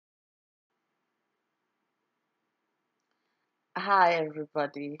Hi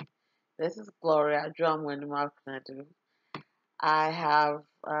everybody, this is Gloria Drummond. I have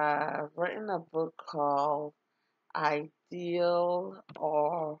written a book called Ideal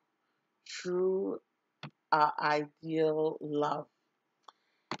or True Ideal Love,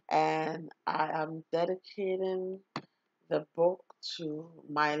 and I am dedicating the book to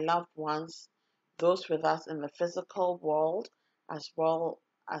my loved ones, those with us in the physical world as well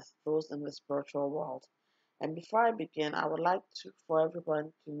as those in the spiritual world. And before I begin, I would like for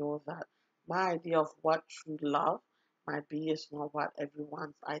everyone to know that my idea of what true love might be is not what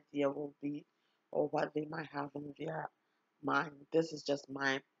everyone's idea will be or what they might have in their mind. This is just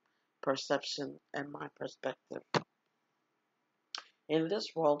my perception and my perspective. In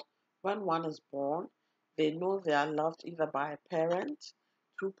this world, when one is born, they know they are loved either by a parent,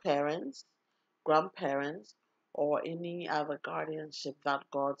 two parents, grandparents, or any other guardianship that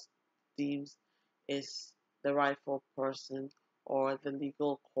God deems is the rightful person or the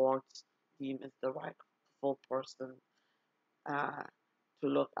legal courts deem is the rightful person uh, to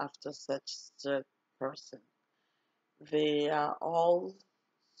look after such person. They are all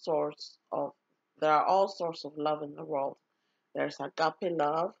sorts of there are all sorts of love in the world. There's agape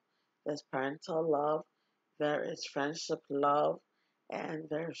love, there's parental love, there is friendship love, and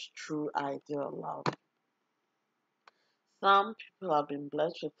there's true ideal love. Some people have been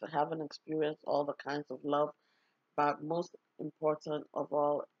blessed with having experienced all the kinds of love, but most important of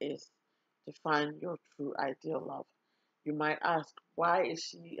all is to find your true ideal love. You might ask, why is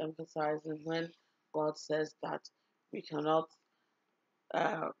she emphasizing when God says that we cannot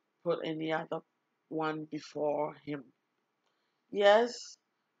uh, put any other one before Him? Yes,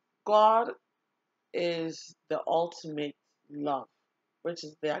 God is the ultimate love, which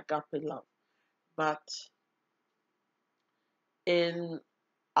is the agape love. But in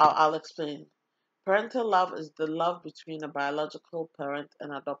I'll explain. Parental love is the love between a biological parent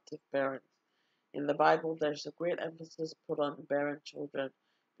and adoptive parent. In the Bible, there's a great emphasis put on bearing children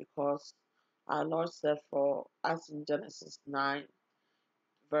because our Lord said for us in Genesis 9,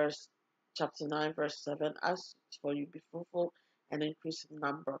 verse chapter 9, verse 7, as for you be fruitful and increase in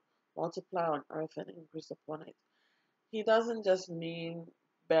number, multiply on earth and increase upon it. He doesn't just mean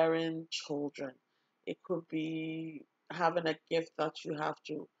bearing children. It could be having a gift that you have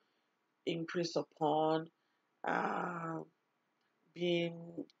to increase upon, uh,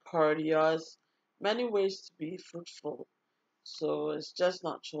 being courteous, many ways to be fruitful. So it's just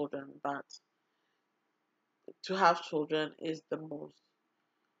not children, but to have children is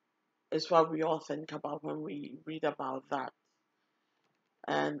what we all think about when we read about that.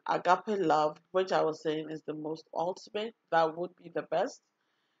 And agape love, which I was saying is the most ultimate, that would be the best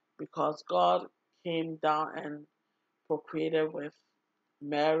because God came down and procreated with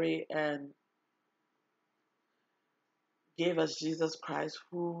Mary and gave us Jesus Christ,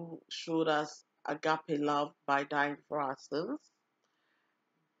 who showed us agape love by dying for our sins.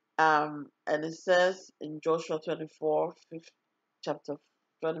 And it says in Joshua 24, chapter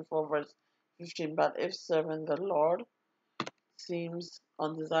 24, verse 15, but if serving the Lord seems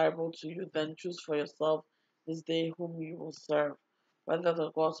undesirable to you, then choose for yourself this day whom you will serve, whether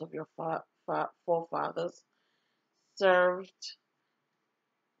the gods of your forefathers served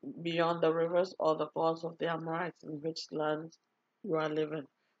beyond the rivers or the gods of the Amorites in which land you are living.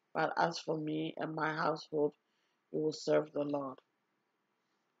 But as for me and my household, we will serve the Lord.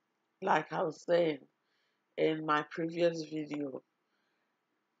 Like I was saying in my previous video,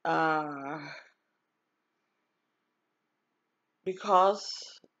 uh, because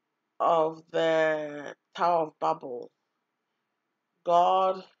of the Tower of Babel,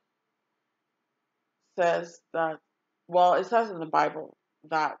 God says that, well, it says in the Bible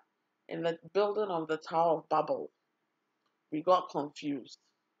that in the building of the Tower of Babel, we got confused.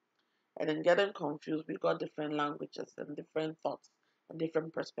 And in getting confused, we got different languages and different thoughts and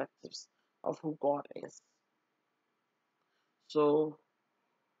different perspectives of who God is. So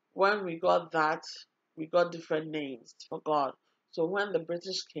when we got that, we got different names for God. So when the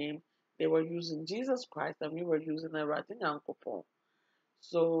British came, they were using Jesus Christ and we were using Aeraye Nyankopon.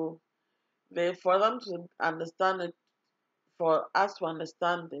 So for them to understand it, for us to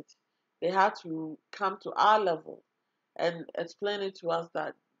understand it, they had to come to our level and explain it to us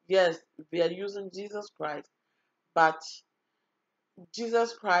that yes, they are using Jesus Christ, but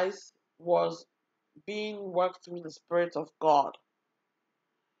Jesus Christ was being worked through the Spirit of God.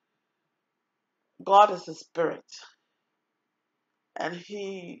 God is a spirit, and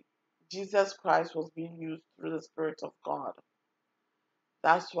Jesus Christ was being used through the Spirit of God.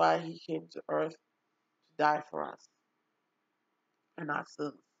 That's why he came to earth to die for us and our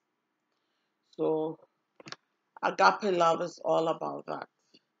sins. So Agape love is all about that.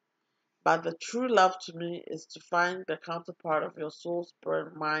 But the true love to me is to find the counterpart of your soul,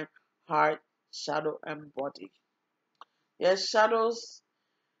 spirit, mind, heart, shadow, and body. Yes, shadows,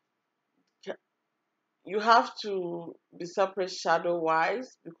 you have to be separate shadow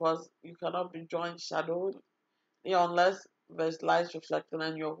wise because you cannot be joined shadow unless there's light reflecting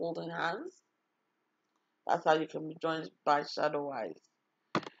and you're holding hands. That's how you can be joined by shadow wise.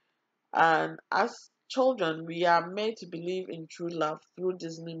 And as children, we are made to believe in true love through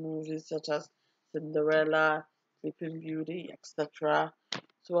Disney movies such as Cinderella, Sleeping Beauty, etc.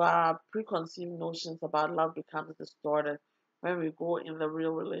 So our preconceived notions about love becomes distorted when we go in the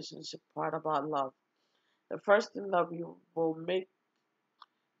real relationship part about love. The first thing that we will make,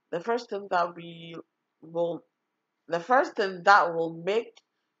 the first thing that we will, the first thing that will make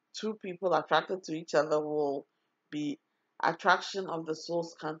two people attracted to each other will be attraction of the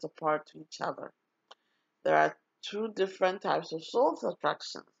soul's counterpart to each other. There are two different types of soul's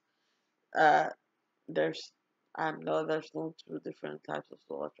attractions. Uh, there's no, there's no two different types of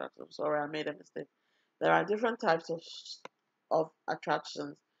soul attraction. Sorry, I made a mistake. There are different types of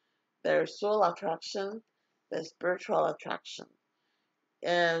attractions. There's soul attraction, there's spiritual attraction.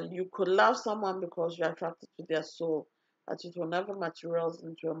 And you could love someone because you're attracted to their soul, but it will never materialize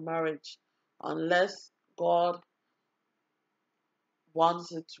into a marriage unless God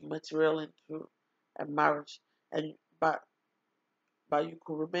wants it to materialize into a marriage. And but you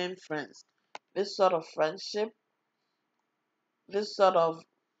could remain friends. This sort of friendship, this sort of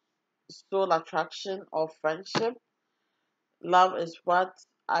soul attraction or friendship, love is what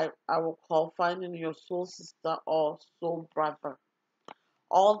I will call finding your soul sister or soul brother.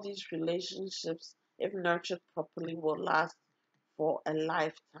 All these relationships, if nurtured properly, will last for a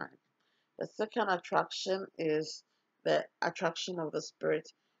lifetime. The second attraction is the attraction of the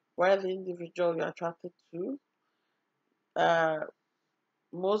spirit, where the individual you're attracted to, uh,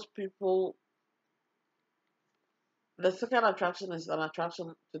 most people, the second attraction is an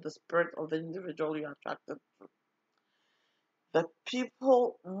attraction to the spirit of the individual you're attracted to.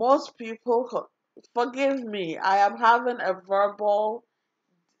 Most people, forgive me, I am having a verbal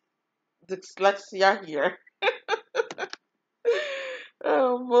dyslexia here.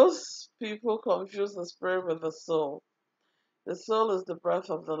 Most people confuse the spirit with the soul. The soul is the breath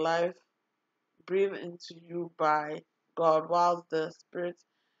of the life breathed into you by God, while the spirit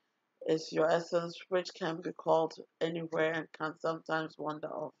is your essence, which can be called anywhere and can sometimes wander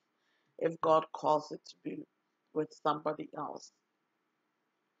off if God calls it to be with somebody else.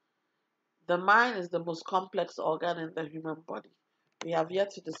 The mind is the most complex organ in the human body. We have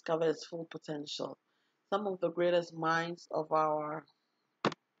yet to discover its full potential. Some of the greatest minds of our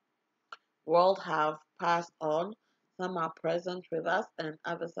world have passed on, some are present with us, and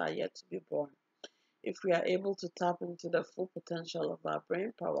others are yet to be born. If we are able to tap into the full potential of our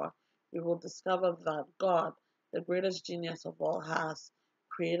brain power, we will discover that God, the greatest genius of all, has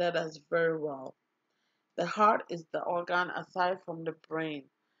created us very well. The heart is the organ aside from the brain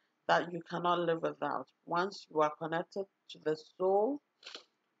that you cannot live without. Once you are connected to the soul,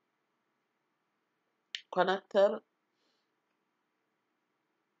 connected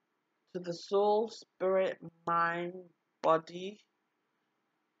spirit, mind, body,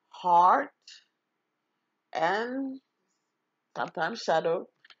 heart, and sometimes shadow,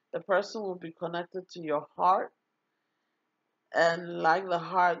 the person will be connected to your heart, and like the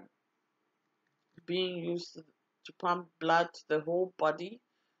heart being used to pump blood to the whole body,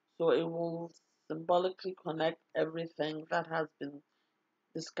 so it will symbolically connect everything that has been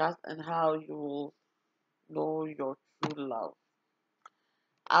discussed and how you will know your true love.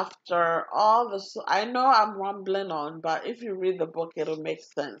 After all this, I know I'm rambling on, but if you read the book, it'll make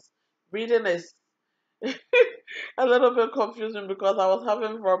sense. Reading is a little bit confusing because I was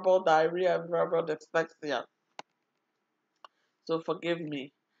having verbal diarrhea and verbal dyslexia. So forgive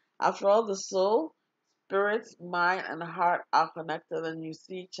me. After all, the soul, spirit, mind, and heart are connected, and you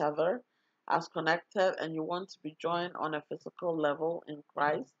see each other as connected, and you want to be joined on a physical level in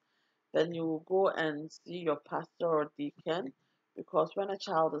Christ, then you will go and see your pastor or deacon, because when a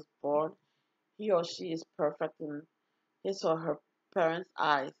child is born, he or she is perfect in his or her parents'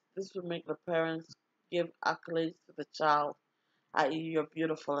 eyes. This will make the parents give accolades to the child, i.e., you're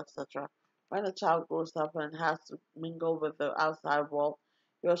beautiful, etc. When a child grows up and has to mingle with the outside world,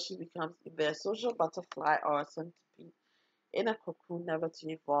 he or she becomes either a social butterfly or a centipede in a cocoon, never to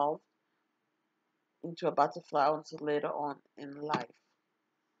evolve into a butterfly until later on in life.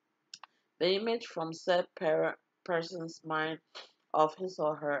 The image from said person's mind of his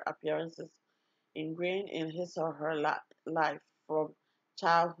or her appearance is ingrained in his or her life from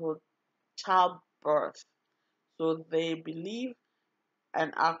childhood, childbirth. So they believe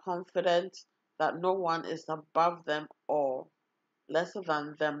and are confident that no one is above them or lesser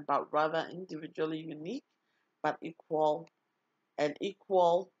than them, but rather individually unique but equal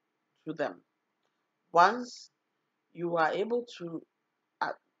to them. Once you are able uh,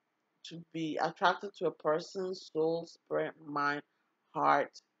 to be attracted to a person's soul, spirit, mind, heart,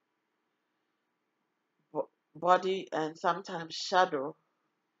 body, and sometimes shadow,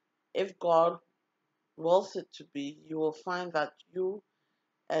 if God wills it to be, you will find that you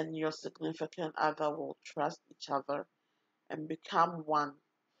and your significant other will trust each other and become one.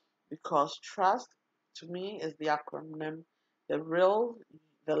 Because trust to me is the acronym. The real,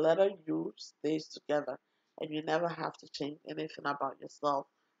 the letter U stays together, and you never have to change anything about yourself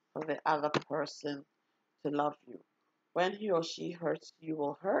for the other person to love you. When he or she hurts, you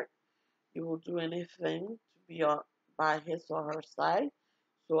will hurt. You will do anything to be by his or her side.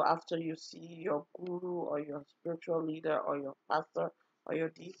 So after you see your guru or your spiritual leader or your pastor or your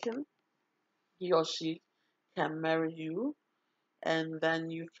deacon, he or she can marry you, and then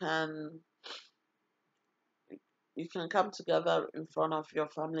you can come together in front of your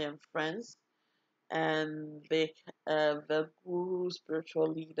family and friends, and the guru,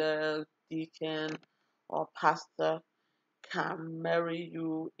 spiritual leader, deacon, or pastor can marry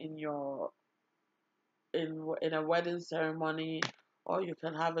you in a wedding ceremony, or you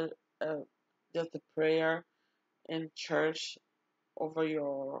can have a just a prayer in church over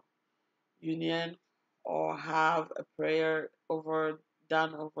your union, or have a prayer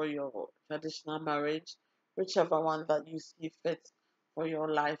done over your traditional marriage, whichever one that you see fit for your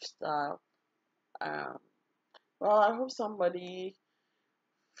lifestyle. Um, well, I hope somebody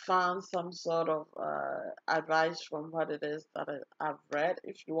found some sort of advice from what it is that I've read.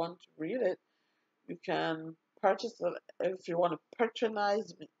 If you want to read it, you can purchase it. If you want to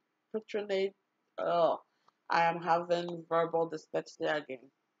patronate. Oh, I am having verbal dyslexia again.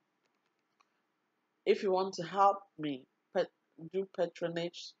 If you want to help me, do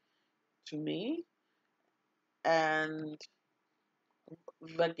patronage to me, and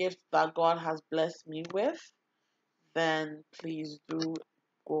the gift that God has blessed me with, then please do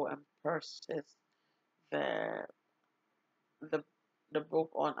go and purchase the the the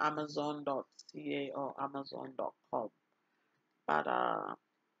book on Amazon.ca or Amazon.com. But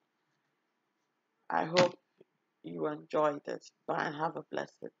I hope you enjoyed it. Bye and have a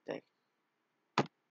blessed day.